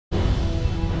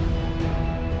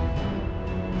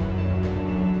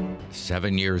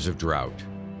7 years of drought,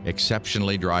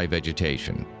 exceptionally dry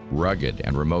vegetation, rugged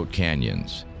and remote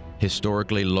canyons,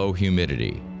 historically low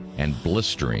humidity, and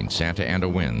blistering Santa Ana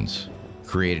winds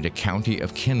created a county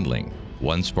of kindling,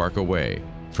 one spark away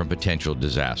from potential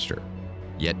disaster.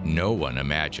 Yet no one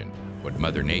imagined what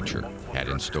Mother Nature had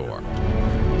in store.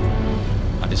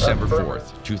 On December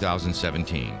 4th,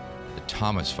 2017, the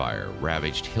Thomas Fire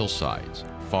ravaged hillsides,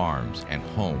 farms, and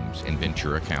homes in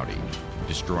Ventura County,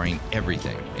 destroying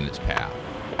everything in its path.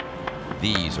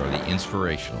 These are the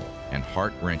inspirational and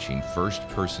heart-wrenching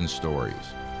first-person stories.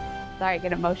 Sorry, I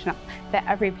get emotional that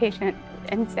every patient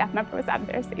and staff member was out of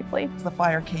there safely. The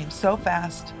fire came so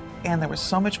fast, and there was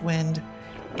so much wind,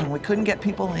 and we couldn't get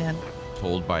people in.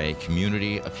 Told by a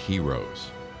community of heroes.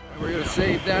 We're going to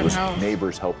save that house.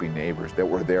 Neighbors helping neighbors that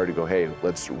were there to go, hey,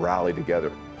 let's rally together.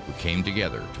 Who came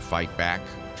together to fight back,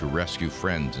 to rescue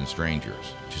friends and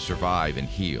strangers, to survive and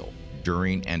heal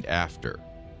during and after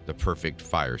the perfect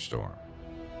firestorm.